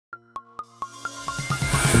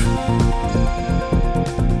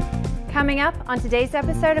Coming up on today's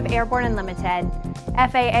episode of Airborne Unlimited,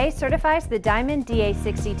 FAA certifies the Diamond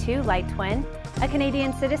DA62 light twin, a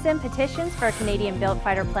Canadian citizen petitions for a Canadian-built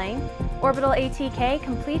fighter plane, Orbital ATK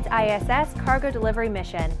completes ISS cargo delivery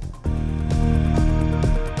mission.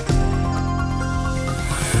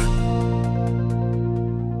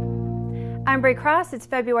 I'm Bri Cross, it's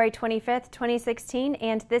February 25th, 2016,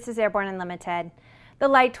 and this is Airborne Unlimited. The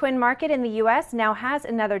light twin market in the U.S. now has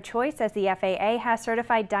another choice as the FAA has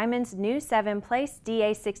certified Diamond's new 7-place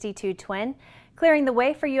DA62 twin, clearing the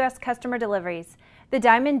way for U.S. customer deliveries. The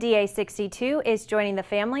Diamond DA62 is joining the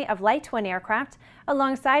family of light twin aircraft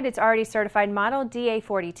alongside its already certified model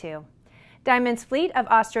DA42. Diamond's fleet of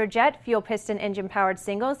Astrojet fuel piston engine-powered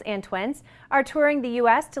singles and twins are touring the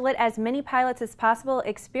U.S. to let as many pilots as possible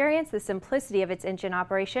experience the simplicity of its engine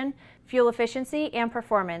operation, fuel efficiency, and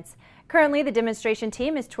performance. Currently, the demonstration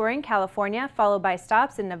team is touring California, followed by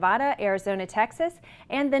stops in Nevada, Arizona, Texas,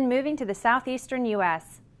 and then moving to the southeastern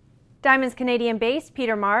U.S. Diamond's Canadian base,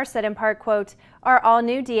 Peter Marr, said in part, quote, "Our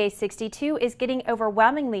all-new DA62 is getting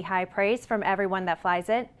overwhelmingly high praise from everyone that flies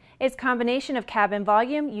it. Its combination of cabin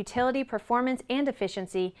volume, utility, performance, and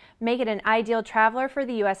efficiency make it an ideal traveler for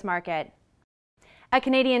the U.S. market." A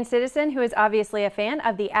Canadian citizen who is obviously a fan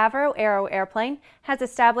of the Avro Aero airplane has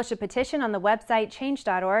established a petition on the website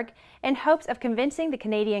change.org in hopes of convincing the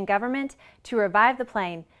Canadian government to revive the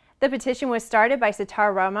plane. The petition was started by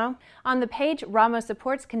Sitar Ramo. On the page, Ramo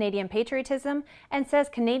supports Canadian patriotism and says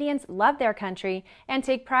Canadians love their country and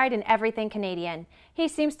take pride in everything Canadian. He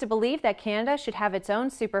seems to believe that Canada should have its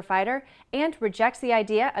own superfighter and rejects the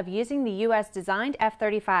idea of using the U.S.-designed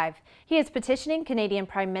F-35. He is petitioning Canadian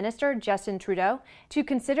Prime Minister Justin Trudeau to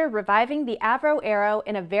consider reviving the Avro Aero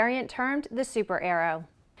in a variant termed the Super Aero.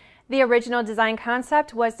 The original design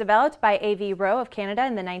concept was developed by Avro of Canada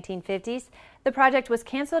in the 1950s. The project was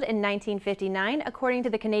cancelled in 1959, according to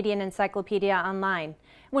the Canadian Encyclopedia Online.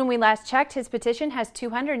 When we last checked, his petition has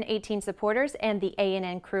 218 supporters, and the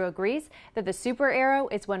ANN crew agrees that the Super Aero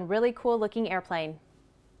is one really cool-looking airplane.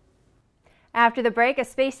 After the break, a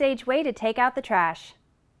space-age way to take out the trash.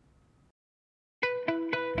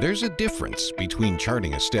 There's a difference between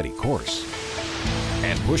charting a steady course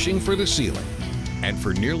and pushing for the ceiling. And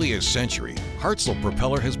for nearly a century, Hartzell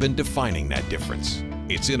Propeller has been defining that difference.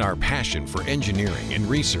 It's in our passion for engineering and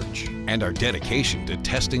research and our dedication to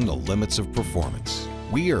testing the limits of performance.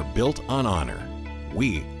 We are built on honor.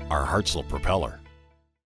 We are Hartzell Propeller.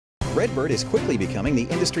 Redbird is quickly becoming the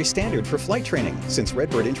industry standard for flight training. Since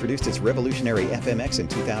Redbird introduced its revolutionary FMX in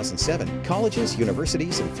 2007, colleges,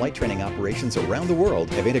 universities, and flight training operations around the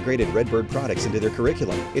world have integrated Redbird products into their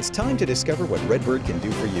curriculum. It's time to discover what Redbird can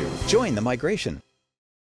do for you. Join the migration.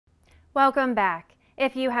 Welcome back.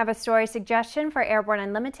 If you have a story suggestion for Airborne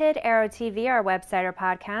Unlimited, Aero-TV, our website or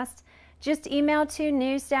podcast, just email to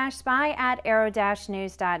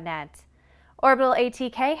news-spy@aero-news.net. Orbital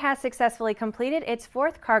ATK has successfully completed its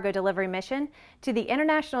 4th cargo delivery mission to the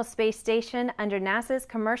International Space Station under NASA's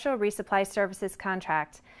Commercial Resupply Services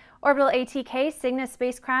contract. Orbital ATK's Cygnus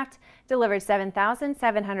spacecraft delivered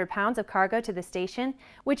 7,700 pounds of cargo to the station,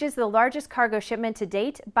 which is the largest cargo shipment to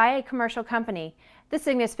date by a commercial company. The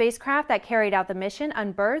Cygnus spacecraft that carried out the mission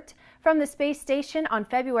unberthed from the space station on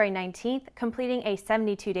February 19th, completing a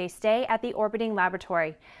 72-day stay at the orbiting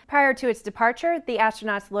laboratory. Prior to its departure, the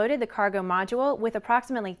astronauts loaded the cargo module with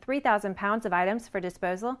approximately 3,000 pounds of items for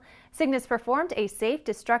disposal. Cygnus performed a safe,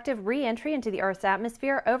 destructive re-entry into the Earth's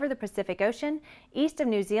atmosphere over the Pacific Ocean, east of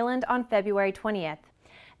New Zealand on February 20th.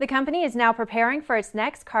 The company is now preparing for its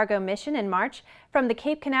next cargo mission in March from the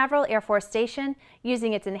Cape Canaveral Air Force Station,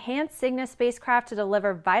 using its enhanced Cygnus spacecraft to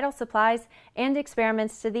deliver vital supplies and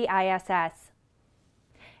experiments to the ISS.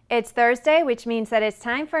 It's Thursday, which means that it's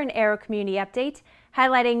time for an Aero-Community update,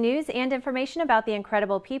 highlighting news and information about the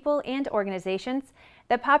incredible people and organizations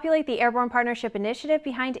that populate the Airborne Partnership Initiative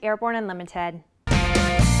behind Airborne Unlimited.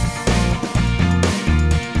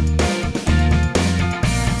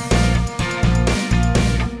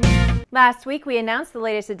 Last week, we announced the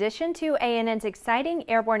latest addition to ANN's exciting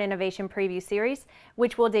Airborne Innovation Preview series,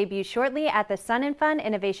 which will debut shortly at the Sun and Fun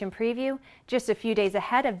Innovation Preview, just a few days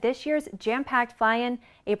ahead of this year's jam-packed fly-in,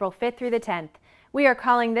 April 5th through the 10th. We are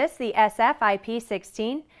calling this the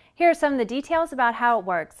SFIP-16. Here are some of the details about how it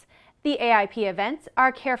works. The AIP events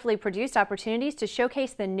are carefully produced opportunities to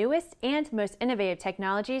showcase the newest and most innovative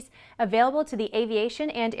technologies available to the aviation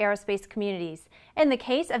and aerospace communities. In the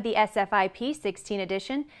case of the SFIP-16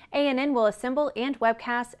 edition, ANN will assemble and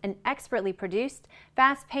webcast an expertly produced,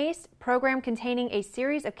 fast-paced program containing a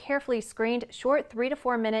series of carefully screened short 3 to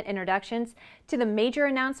 4 minute introductions to the major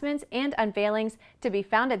announcements and unveilings to be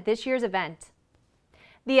found at this year's event.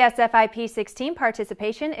 The SFIP-16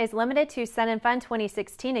 participation is limited to Sun and Fun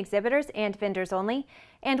 2016 exhibitors and vendors only,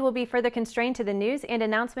 and will be further constrained to the news and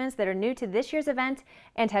announcements that are new to this year's event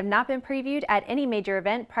and have not been previewed at any major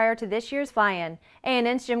event prior to this year's fly-in.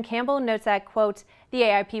 A&N's Jim Campbell notes that, quote, "The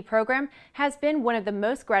AIP program has been one of the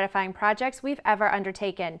most gratifying projects we've ever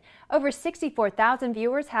undertaken. Over 64,000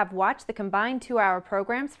 viewers have watched the combined 2-hour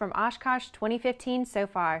programs from Oshkosh 2015 so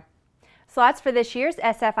far." Slots for this year's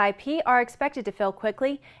SFIP are expected to fill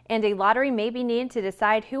quickly, and a lottery may be needed to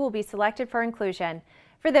decide who will be selected for inclusion.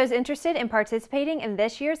 For those interested in participating in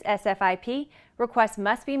this year's SFIP, requests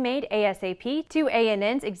must be made ASAP to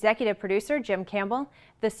A&N's executive producer, Jim Campbell.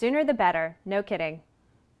 The sooner the better. No kidding.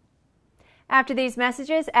 After these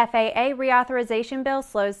messages, FAA reauthorization bill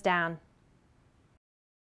slows down.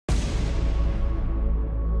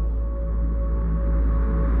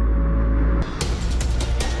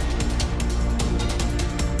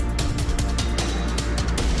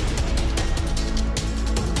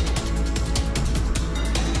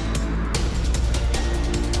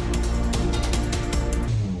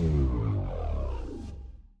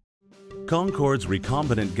 Concorde's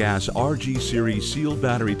recombinant gas RG series sealed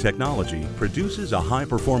battery technology produces a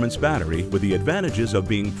high-performance battery with the advantages of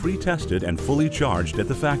being pre-tested and fully charged at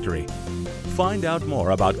the factory. Find out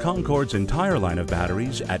more about Concorde's entire line of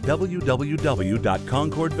batteries at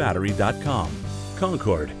www.concordebattery.com.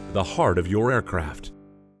 Concorde, the heart of your aircraft.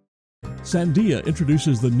 Sandia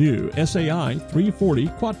introduces the new SAI 340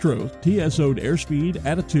 Quattro TSO'd airspeed,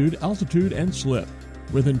 attitude, altitude, and slip.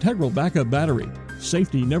 With integral backup battery,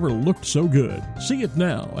 safety never looked so good. See it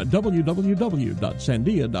now at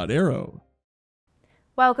www.sandia.aero.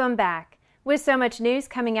 Welcome back. With so much news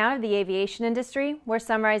coming out of the aviation industry, we're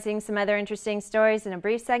summarizing some other interesting stories in a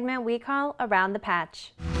brief segment we call Around the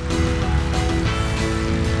Patch.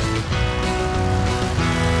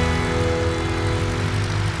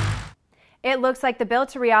 It looks like the bill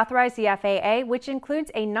to reauthorize the FAA, which includes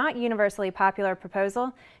a not universally popular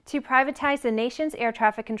proposal to privatize the nation's air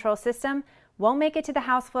traffic control system, won't make it to the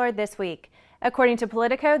House floor this week. According to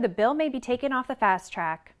Politico, the bill may be taken off the fast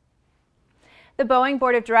track. The Boeing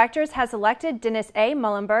Board of Directors has elected Dennis A.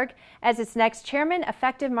 Muilenburg as its next chairman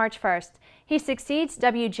effective March 1st. He succeeds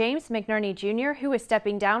W. James McNerney Jr., who is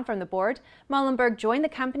stepping down from the board. Muilenburg joined the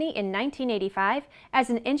company in 1985 as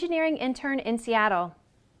an engineering intern in Seattle.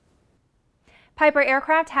 Piper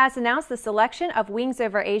Aircraft has announced the selection of Wings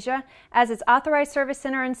Over Asia as its authorized service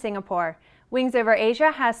center in Singapore. Wings Over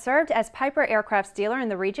Asia has served as Piper Aircraft's dealer in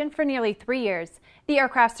the region for nearly 3 years. The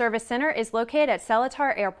aircraft service center is located at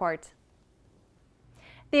Seletar Airport.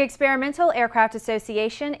 The Experimental Aircraft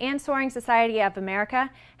Association and Soaring Society of America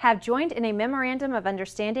have joined in a memorandum of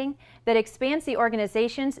understanding that expands the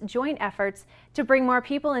organization's joint efforts to bring more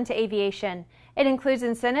people into aviation. It includes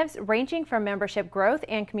incentives ranging from membership growth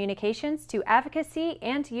and communications to advocacy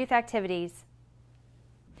and youth activities.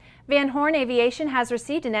 Horne Aviation has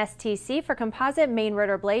received an STC for composite main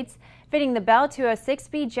rotor blades fitting the Bell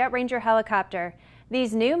 206B Jet Ranger helicopter.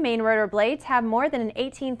 These new main rotor blades have more than an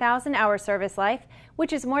 18,000-hour service life,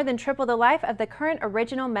 which is more than triple the life of the current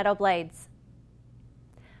original metal blades.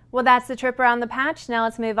 Well, that's the trip around the patch. Now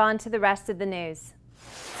let's move on to the rest of the news.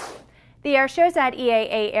 The air shows at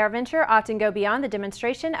EAA AirVenture often go beyond the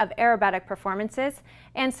demonstration of aerobatic performances,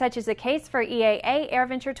 and such is the case for EAA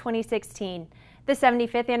AirVenture 2016. The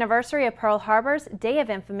 75th anniversary of Pearl Harbor's Day of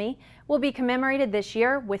Infamy will be commemorated this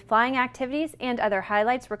year with flying activities and other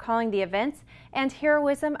highlights recalling the events and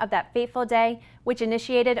heroism of that fateful day, which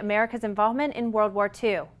initiated America's involvement in World War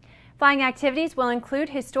II. Flying activities will include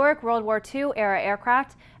historic World War II-era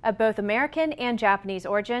aircraft of both American and Japanese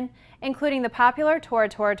origin, including the popular Tora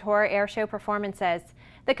Tora Tora airshow performances.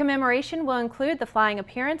 The commemoration will include the flying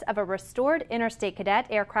appearance of a restored Interstate Cadet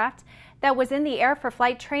aircraft that was in the air for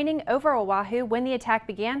flight training over Oahu when the attack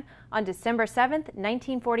began on December 7,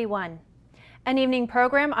 1941. An evening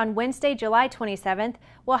program on Wednesday, July 27th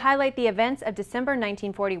will highlight the events of December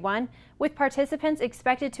 1941, with participants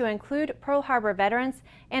expected to include Pearl Harbor veterans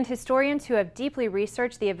and historians who have deeply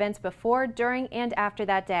researched the events before, during, and after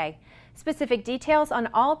that day. Specific details on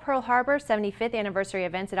all Pearl Harbor 75th anniversary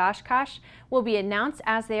events at Oshkosh will be announced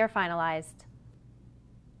as they are finalized.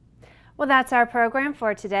 Well, that's our program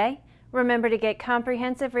for today. Remember to get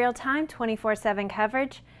comprehensive real-time 24/7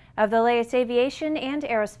 coverage of the latest aviation and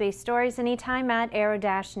aerospace stories anytime at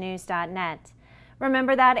aero-news.net.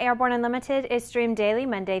 Remember that Airborne Unlimited is streamed daily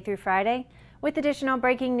Monday through Friday with additional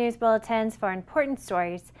breaking news bulletins for important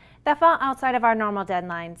stories that fall outside of our normal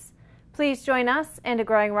deadlines. Please join us and a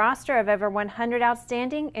growing roster of over 100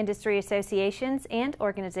 outstanding industry associations and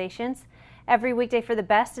organizations every weekday for the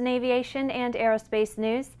best in aviation and aerospace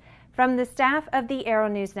news. From the staff of the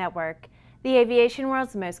Aero-News Network, the aviation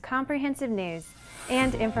world's most comprehensive news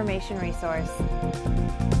and information resource.